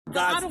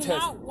God's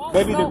test.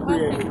 Maybe the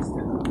creators.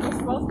 It's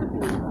supposed to be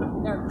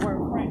that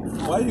we're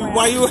friends.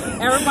 Why you?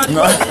 Everybody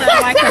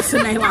like us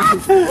in their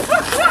life.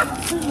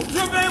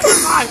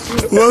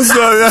 What's up,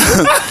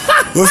 y'all?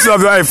 What's up,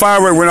 y'all? Hey,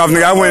 firework went off,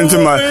 nigga. I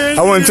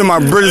went into my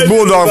British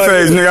Bulldog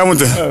phase, nigga.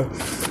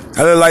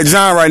 I look like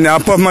John right now. I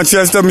puff my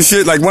chest up and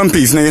shit like One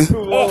Piece, nigga.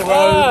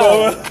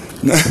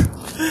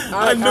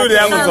 I knew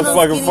that was a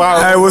fucking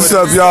firework. Hey, what's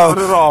up, y'all?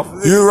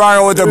 You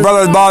rocking with the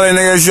Brothers Ballin',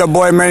 nigga. It's your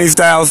boy Manny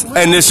Styles.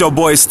 And this your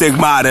boy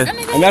Stigmata.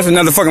 And that's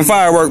another fucking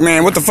firework,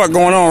 man. What the fuck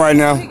going on right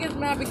now?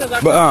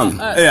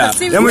 But yeah.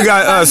 Then we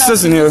got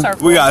sis in here.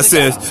 We got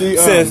sis.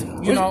 Sis.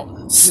 You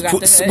know,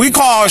 We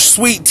call her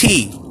Sweet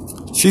Tea.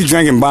 She's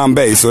drinking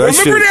Bombay, so that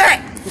Remember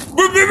that?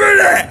 Remember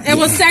that? It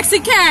was Sexy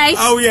K.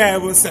 Oh yeah,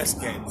 it was Sexy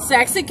K.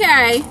 Sexy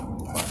K.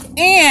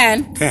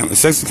 And damn,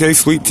 Sexy K,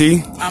 Sweet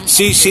Tea.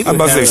 She. I'm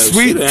about to say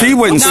Sweet Tea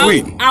wasn't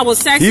sweet. I was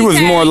Sexy He was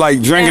K, more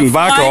like drinking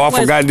vodka off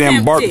a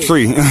goddamn bark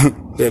tree.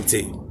 Pimp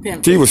Tea.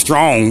 Tea was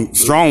strong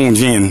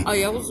gin. Oh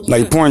yeah, it was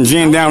like good. pouring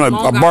gin down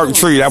a bark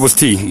tree. That was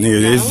tea.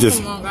 Nigga, it's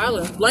just. Long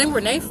Island. Blame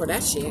Renee for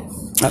that shit.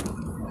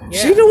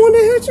 She the one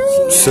that hit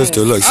you?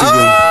 Sister, look, she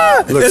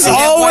look, it's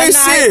always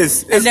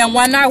sis. And then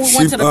one night we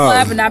went to the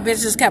club and that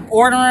bitch just kept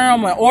ordering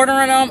them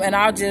and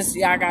I just,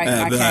 I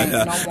can't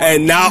no more.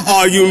 And now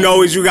all you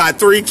know is you got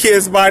 3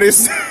 kids by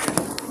this. You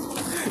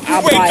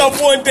wake up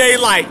one day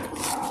like,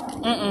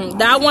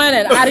 that one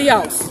and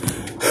adios.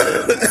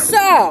 So,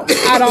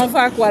 I don't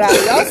fuck with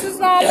Adios no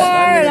more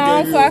and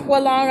I don't fuck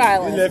with Long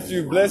Island. left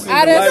you blessed.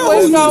 I just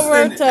switched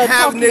over to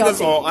have Tokyo. niggas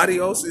on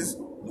Adios is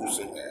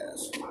Lucinda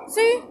ass.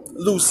 See?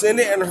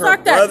 Lucinda and her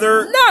Fuck that.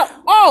 brother. No.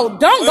 Oh,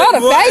 don't go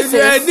to faces.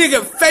 That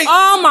nigga fake.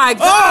 Oh my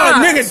god.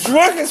 Oh, nigga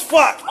drunk as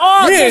fuck.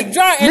 Oh, just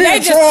drunk. And they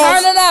just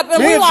turning up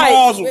and we like.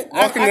 Charles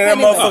walking in that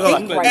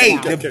motherfucker like, hey,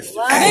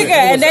 nigga,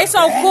 and they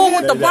so cool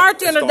with the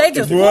bartender, they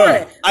just want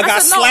it. I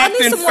got slapped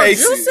in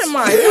faces.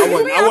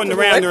 I wasn't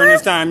around during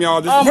this time,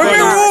 y'all. This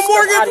Remember when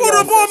Morgan pulled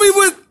up on me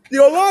with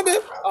Yolanda?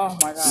 Oh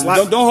my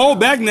god. Don't hold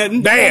back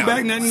nothing. Damn. Hold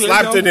back nothing.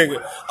 Slapped the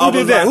nigga. Who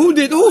did that?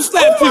 Who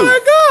slapped you? Oh my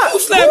god. Who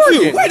slapped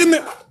you? Wait a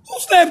minute. Who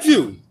slapped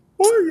you?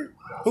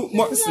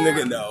 This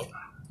nigga know.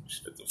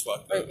 Shut the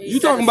fuck up. You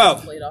talking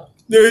about?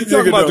 You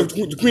talking about the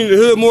Queen of the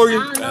Hood,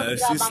 Morgan?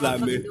 She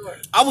slapped me.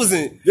 I was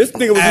in. This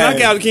nigga was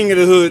knockout King of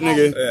the Hood,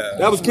 nigga. Yeah.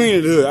 That was Queen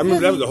of the Hood. I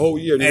remember that was the whole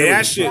year.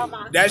 Nigga.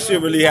 And that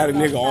shit really had a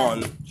nigga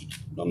on.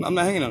 I'm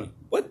not hanging on it.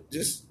 What?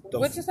 Just.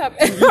 What just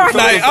happened?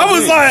 Like, I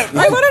was like,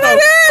 what did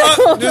I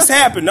do? This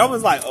happened. I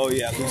was like, oh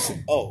yeah,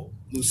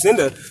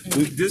 Lucinda.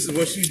 This is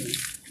what she do.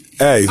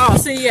 Hey. Oh,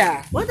 see,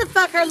 yeah. What the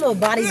fuck her little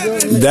body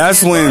doing?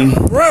 That's when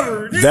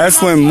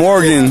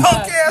Morgan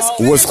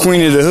was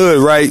Queen of the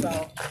Hood, right?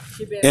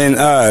 And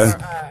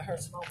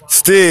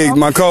Stig,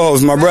 my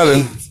co-host, my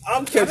brother,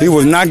 he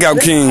was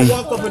knockout king of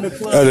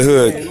the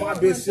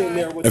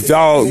hood. If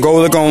y'all go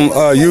look on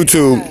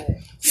YouTube,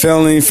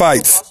 Felony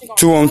Fights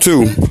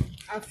 2-on-2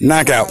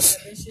 knockouts.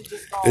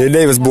 The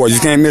Davis boys, you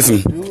can't miss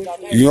him.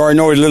 You already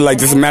know what he look like.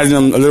 Just imagine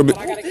him a little bit.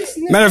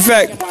 Matter of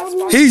fact,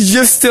 he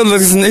still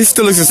looks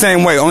the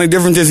same way. Only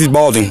difference is he's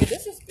balding.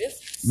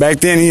 Back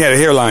then he had a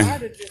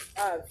hairline.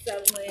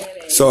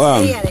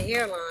 So He had a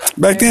hairline.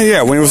 back then,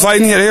 yeah, when he was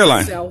fighting, he had a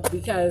hairline.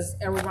 Because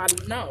everybody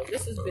knows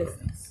this is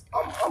business.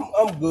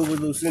 I'm good with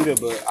Lucinda,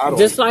 but I don't.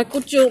 Just like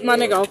with you, my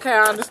nigga. Okay,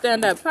 I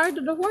understand that. Prior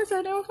to divorce,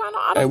 I don't find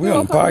out. Hey, we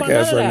on the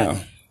podcast right now.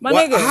 My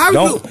nigga. How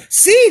Don't- you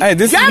see? Hey,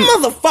 this y'all is-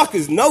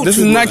 motherfuckers know. This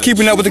too is not much.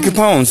 keeping up with the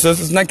Capones. This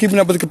is not keeping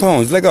up with the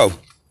Capones. Let go.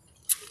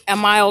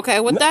 Am I okay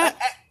with that?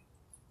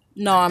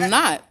 No, I'm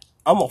not.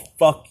 I'ma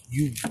fuck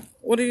you.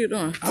 What are you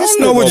doing? I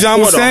don't know what John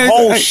was saying. The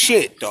whole Hey,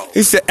 shit though.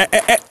 He said,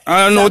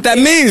 I don't know what that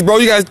means, bro.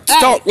 You guys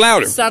talk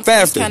louder, Something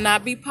faster.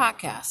 cannot be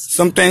podcast.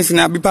 Some things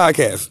cannot be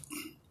podcast.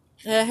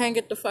 Hang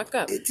it the fuck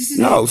up.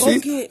 No,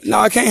 see? No,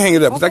 I can't hang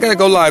it up. 'Cause I gotta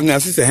go live now.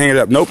 She said, hang it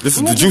up. Nope, this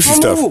is the juicy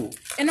stuff.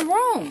 In the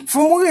room.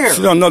 From where?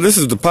 She don't know this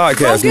is the Go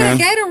podcast, get a man.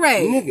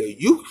 Gatorade. Nigga,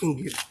 you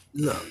can get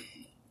look,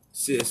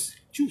 sis.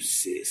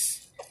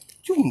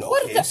 You know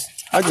this.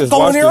 I just Go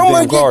in watched there, this I'm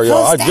damn gonna car, get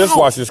y'all. I cussed just out.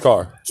 watched this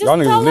car. Just Y'all tell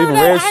niggas her leaving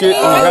that red I shit need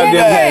on the a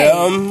goddamn Gatorade.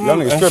 Y'all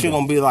niggas That shit tripping.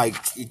 gonna be like,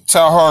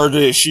 tell her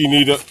that she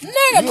need a.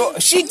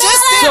 Nigga, She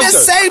just did the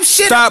same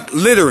shit. Stop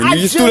littering. I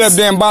You just threw that just-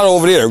 damn bottle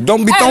over there.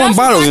 Don't be Hey, throwing that's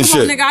bottles and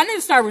recyclable, shit. Nigga, I need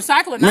to start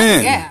recycling, not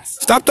Man, gas.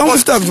 stop throwing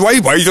stuff. Why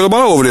you throw the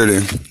bottle over there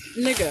then?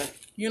 Nigga,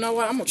 you know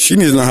what? I'm gonna. She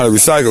needs to know how to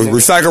recycle.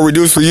 Recycle,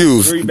 reduce,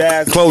 reuse. 3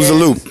 bags. Close the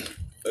loop.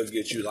 Let's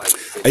get you like.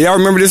 Hey, y'all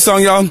remember this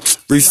song, y'all?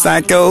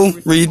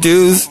 Recycle,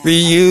 reduce,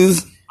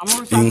 reuse,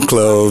 and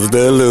close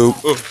the loop.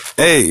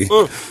 Hey,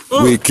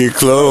 we can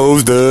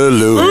close the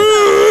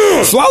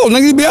loop. Swallow,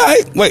 nigga, you be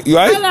alright. Wait, you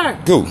Tyler.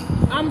 alright? Cool.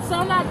 I'm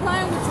so not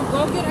playing with you.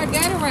 Go get a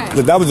Gatorade.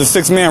 Look, that was the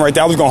 6th man right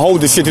there. I was gonna hold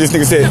this shit till this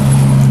nigga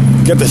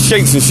said, get the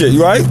shakes and shit.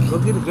 You alright? Go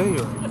get a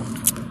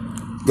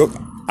Gatorade. Go.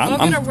 Go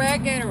get a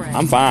red Gatorade.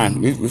 I'm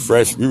fine. We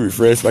fresh. We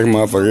refreshed like a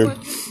motherfucker.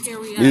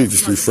 We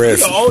just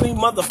refreshed. You're the only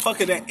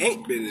motherfucker that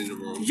ain't been in the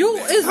room. You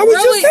is I was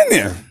really just in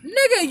there.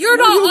 nigga. You're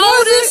the You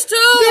oldest too.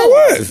 Yeah,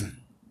 I was.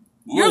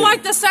 You're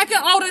like the second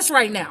oldest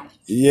right now.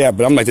 Yeah,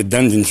 but I'm like the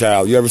dungeon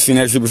child. You ever seen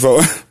that shit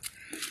before?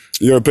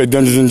 You ever play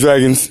Dungeons and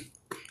Dragons?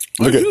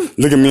 Look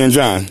at me and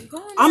John.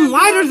 I'm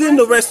lighter than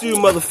the rest of you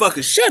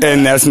motherfuckers. Shut up.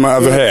 And that's my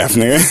other half,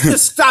 nigga.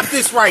 Just stop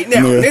this right now,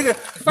 nigga.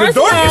 The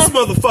darkest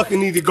motherfucker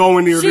need to go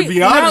in there, to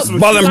be honest with you.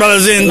 Ballin'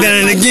 Brothers in,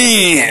 done it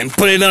again.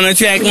 Put it on the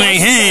track like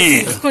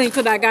hands. Clean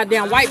to that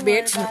goddamn white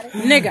bitch.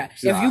 Nigga,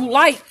 if you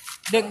like,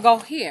 then go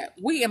here.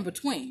 We in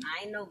between.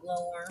 I ain't no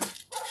glower.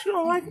 She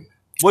don't like it.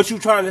 What you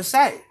trying to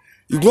say?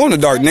 You glow in the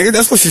dark, nigga.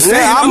 That's what she's saying.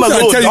 Yeah, I'm a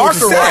little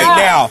darker right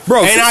now.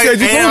 Bro, she said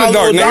you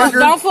glow in the dark, nigga.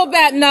 Don't feel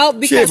bad, no,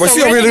 because shit, but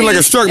she over here looking like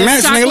a struck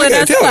match, nigga. Look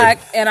at that.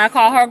 And I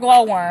call her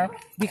glowworm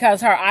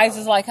because her eyes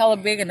is like hella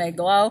big and they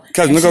glow.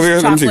 Cousin, look over here.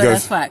 Let me see,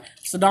 cuz.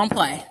 So don't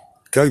play.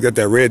 Cuz got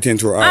that red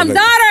tint to her eyes. I'm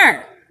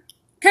daughter.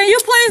 Can you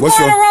please go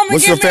in the room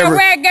and give me a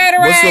red Gatorade?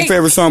 What's your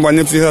favorite song by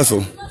Nipsey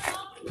Hussle?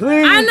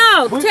 Please. I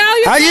know. Tell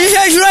you.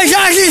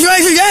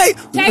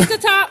 Take the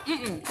top.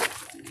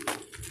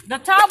 The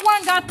top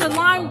one got the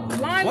lime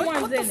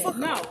ones in it.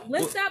 No,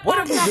 lift that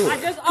bottom up. I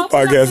just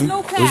opened up the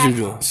new pack. What you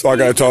doing? So I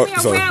gotta talk.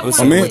 So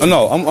I mean,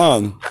 no,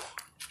 I'm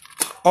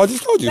I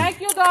just told you. Thank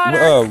you,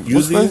 daughter.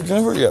 Usually,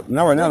 Jennifer. Yeah,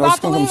 not right now. Let's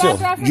go come chill.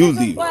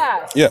 Usually.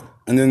 Yeah,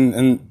 and then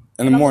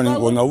in the morning.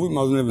 Well, no, we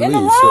must never leave. In the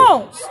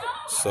room.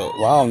 So,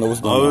 well, I don't know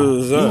what's going on.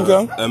 You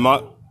can come. Am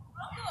I?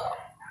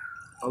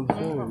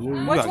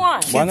 Which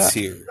one? Why not?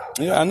 Here.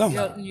 Yeah, I know.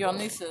 Your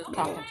niece is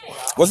talking.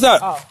 What's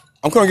that? Oh.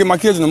 I'm coming to get my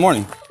kids in the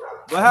morning.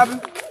 What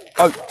happened?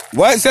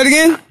 What? Say it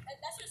again? That's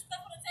your stuff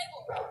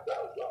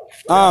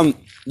on the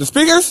table. The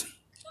speakers?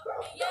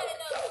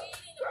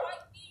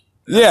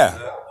 Yeah.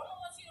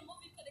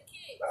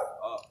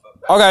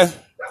 Okay.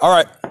 All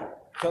right.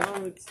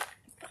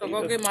 So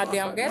go get my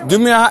damn Gatorade. Give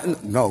me a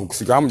no.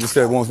 See, I'm just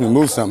said wants me to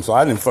move something, so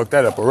I didn't fuck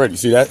that up already.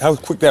 See that? How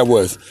quick that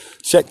was.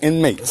 Check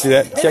and mate. See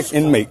that? Check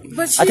and mate.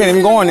 I can't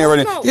even go in there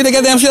already. Get the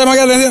goddamn shit out of my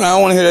goddamn head. I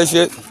don't want to hear that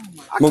shit.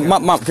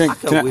 Mom,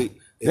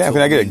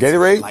 can I get a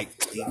Gatorade?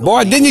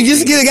 Boy, didn't you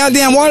just get a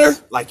goddamn water?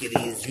 Like it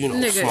is, you know.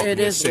 Nigga, it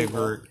is.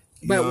 Cigarette,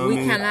 but we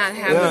cannot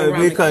have it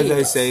around because the they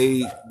kids. say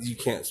you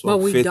can't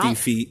smoke 50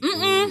 feet.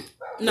 No,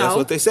 that's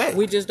what they say.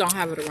 We just don't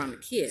have it around the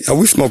kids. Oh,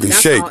 we smoking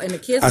that's shake. All. And the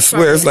kids I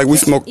swear, it's like we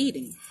smoke.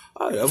 Eating.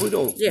 Oh, yeah, we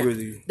don't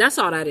really. That's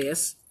all that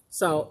is.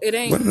 So it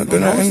ain't. They're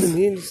not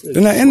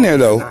in there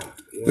though.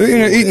 They're in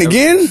there eating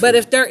again. But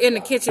if they're in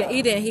the kitchen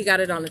eating, he got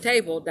it on the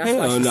table. That's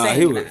why she's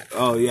saying that.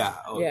 Oh yeah.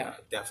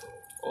 Definitely.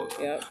 Oh,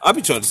 yeah. I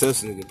be trying to tell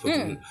this nigga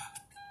put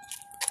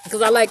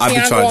because I like I be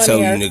trying to tell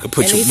you nigga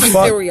put your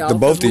cereal. The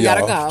both of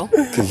y'all.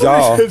 Because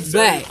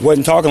y'all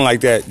wasn't talking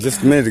like that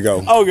just a minute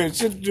ago. Okay,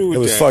 shit to do with it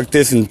was that. fuck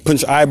this and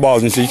punch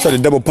eyeballs and shit. You tried to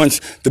double punch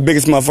the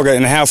biggest motherfucker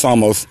in the house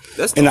almost.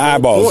 That's in the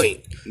eyeballs.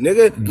 Point.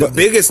 Nigga, the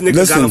biggest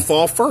nigga gotta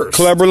fall first.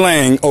 Clever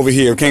Lang over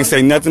here can't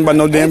say nothing about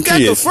no damn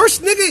kids. The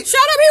first nigga.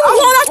 Shut up, he was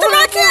going after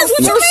my kids.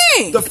 What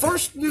you mean? The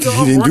first nigga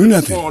he didn't do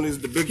nothing. Is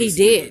the biggest. He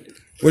did.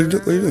 What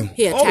did he do?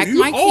 He attacked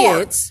my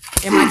kids,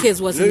 and my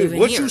kids wasn't even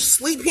what here. You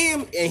sleep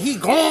him, and he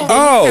gone.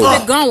 Oh. He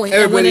kept going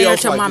and went in there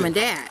to mom and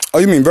dad. Oh,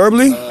 you mean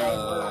verbally?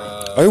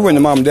 Oh, he went to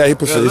mom and dad. He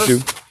pushed the issue.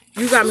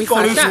 You got me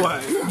fucked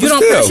up. You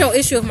don't push your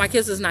issue if my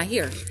kids is not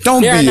here.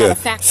 Don't They're be not a a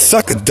factor.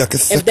 Sucker ducker.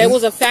 If there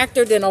was a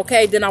factor, then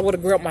okay, then I would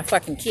have grilled my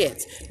fucking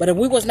kids. But if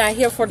we was not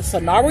here for the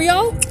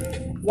scenario,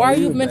 why are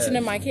you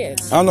mentioning my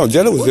kids? I don't know.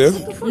 Jenna was there.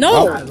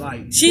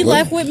 No, she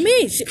left with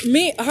me.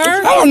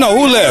 Her. I don't know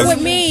who left.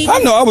 With me. I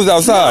know I was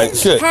outside.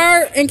 Shit.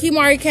 Her and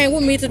Kimari came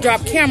with me to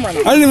drop Cameron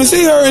off. I didn't even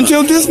see her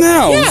until just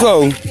now. Yeah.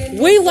 So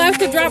we left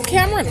to drop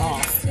Cameron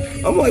off.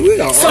 I'm like, we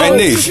don't. Hey,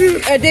 niece.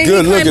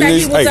 Good looking,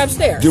 niece. He was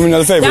upstairs. Do me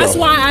another favor. That's though.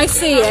 why I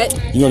see it.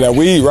 You know that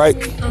weed, right?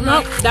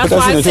 No, that's Put why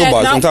that shit in the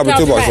toolbox. On top of the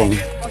toolbox for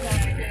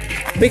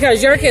me.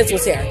 Because your kids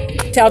was here.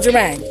 Tell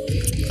Jermaine.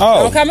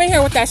 Oh. Don't come in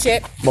here with that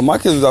shit. But my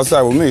kids was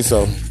outside with me,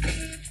 so.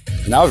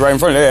 And I was right in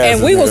front of their ass.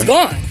 And we was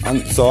gone.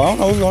 So I don't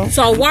know what's going on.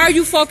 So why are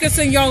you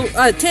focusing your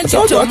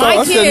attention to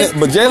my kids?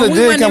 But Jayla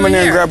did come in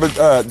there and grab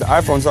the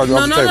iPhone charger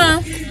off the table.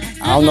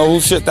 No. I don't know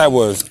whose shit that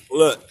was.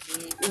 Look.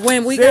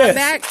 When we got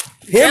back,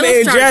 him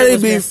and Jelly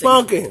be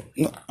funking.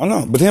 No, I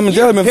know, but him and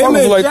Jelly been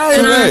funking for like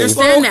 2 days. I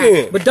understand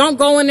that. But don't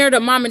go in there to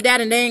mom and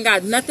dad and they ain't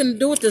got nothing to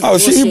do with this. Oh,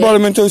 he brought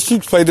him into.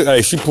 She played it.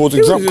 Hey, she pulled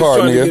the jump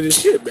card,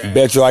 nigga.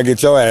 Bet you I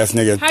get your ass,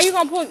 nigga. How you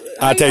gonna pull?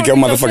 I take your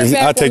motherfucking.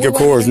 I take your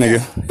cords,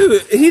 nigga.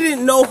 He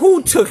didn't know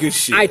who took his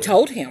shit. I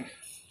told him.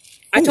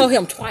 I told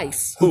him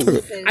twice. Who took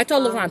it? I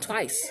told LeVon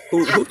twice.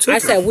 Who took it? I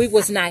said we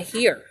was not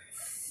here.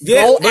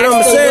 Yeah, but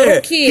I'm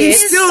saying he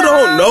still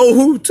don't know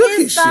who took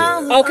his shit.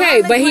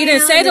 Okay, but he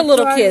didn't say the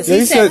little kids.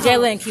 He said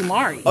Jayla and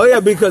Kimari. Oh yeah,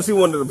 because he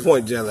wanted to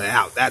point Jayla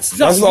out.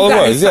 That's all it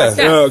was. Yeah,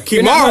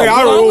 Kimari.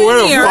 I don't know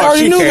where the fuck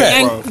she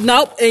came from.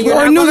 Nope, and you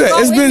already knew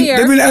that.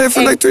 They've been at it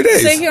for like 3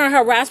 days. Sit here and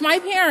harass my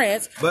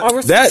parents.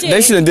 That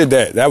they should have did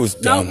that. That was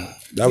dumb.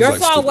 Your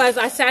fault was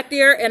I sat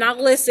there and I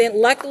listened.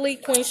 Luckily,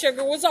 Queen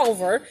Sugar was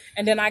over,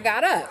 and then I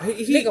got up.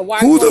 Nigga, why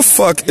who the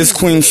fuck is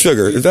Queen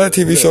Sugar? Is that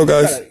a TV show,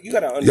 guys? You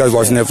gotta guys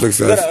watch Netflix,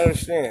 guys? You gotta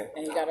understand.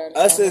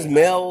 Us as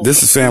males,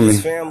 this is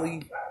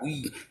family.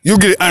 You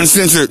get it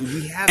uncensored.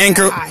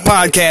 Anchor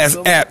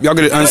podcast app. Y'all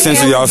get it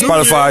uncensored, y'all.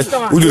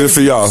 Spotify. We do this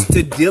for y'all.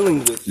 To dealing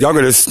with y'all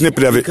get a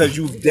snippet of it. Because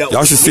you've dealt.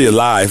 Y'all should see it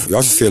live.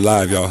 Y'all should see it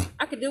live, y'all.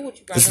 I can deal with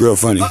you, brother. It's real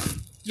funny.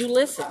 You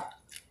listen,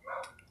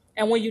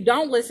 and when you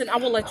don't listen, I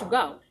will let you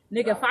go.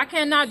 Nigga, if I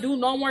cannot do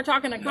no more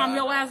talking and calm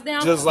your ass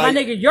down, my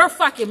nigga, you're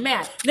fucking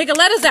mad. Nigga,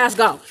 let his ass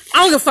go. I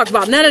don't give a fuck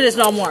about none of this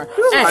no more.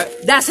 Hey,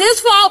 that's his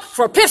fault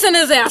for pissing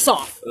his ass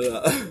off.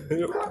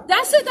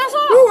 That's it, that's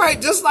all. You're right,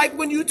 just like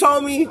when you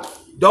told me,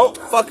 don't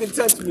fucking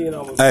touch me. And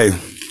I was hey,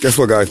 guess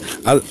what, guys?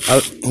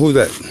 Who's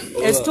that?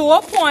 It's to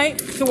a point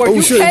to where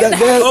you can't. I'm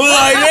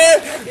like,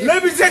 man,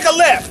 let me take a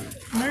left.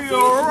 Nigga,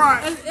 all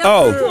right.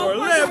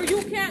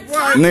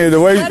 Nigga,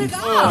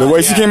 the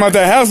way she came out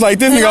that house like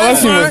this, nigga, all I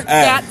seen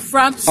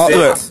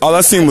was all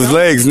I seen was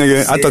legs,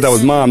 nigga. I thought that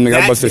was mom, nigga.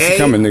 I was about to say she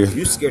coming, nigga.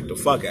 You scared the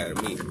fuck out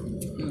of me.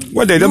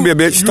 What day? Don't be a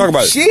bitch. Talk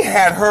about it. She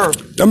had her.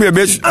 Don't be a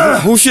bitch.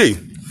 Who's she?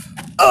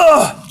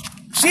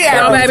 She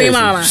had her baby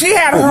mama. She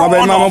had her. My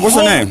baby mama. What's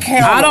her name?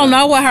 I don't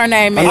know what her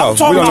name is. I know. We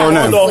don't know her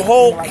name. The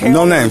whole counter,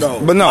 no names,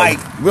 but no, like,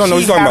 we don't know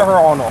what you're talking about. Her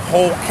on the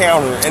whole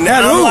counter, and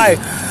then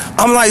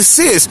I'm like,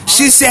 sis.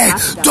 She said,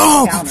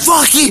 "Don't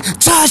fucking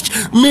touch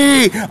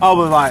me." I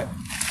was like,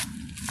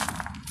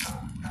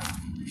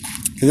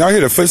 can y'all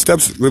hear the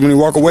footsteps when he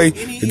walk away?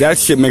 That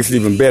shit makes it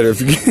even better.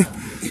 If you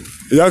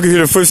y'all can hear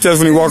the footsteps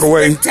when he walk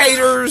away.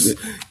 Spectators.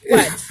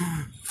 What?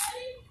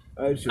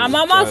 I'm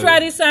almost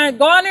ready, son.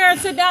 Go in there and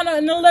sit down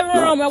in the living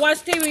room and watch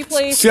TV,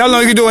 please. See how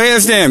long you can do a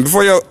handstand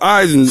before your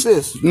eyes and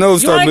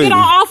nose start bleeding. You want to get on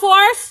all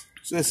fours?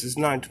 Sis, it's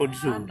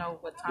 9:22. I know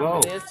what time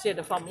it is. Shit,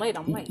 if I'm late,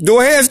 I'm late. Do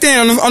a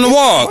handstand on the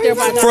wall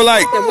for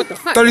like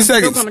 30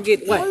 seconds. Gonna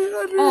get what?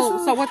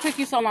 Oh, so what took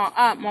you so long?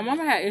 My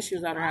mama had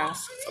issues at her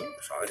house. I'm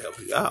trying to help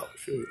you out.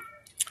 Shoot.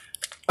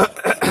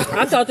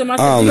 I thought to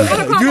myself,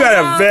 you had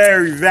a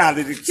very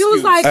valid excuse. She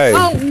was like, hey.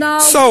 "Oh no."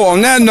 So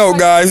on that note,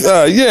 guys,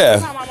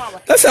 yeah,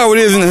 that's how it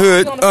is in the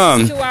hood.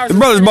 The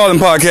Brothers Ballin'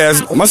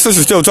 Podcast. My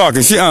sister's still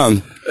talking. She we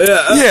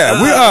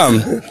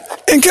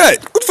and cut.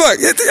 What the fuck?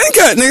 Ain't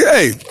cut, nigga.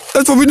 Hey,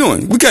 that's what we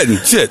doing. We cutting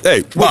shit.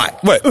 Hey, why?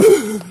 What?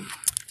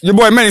 Your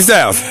boy Manny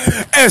Styles.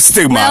 And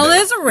Stigma. Mel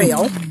is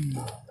real,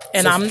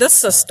 and I'm the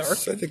sister.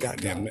 Such a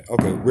goddamn.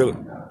 Okay, really.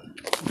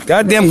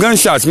 Goddamn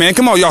gunshots, man.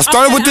 Come on, y'all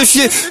started with this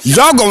shit.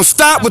 Y'all gonna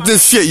stop with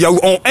this shit, yo.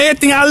 On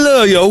everything I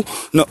love, yo.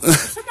 No.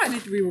 Somebody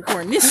needs to be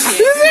recording this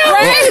shit.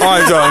 Right? All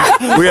right,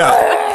 y'all. We out.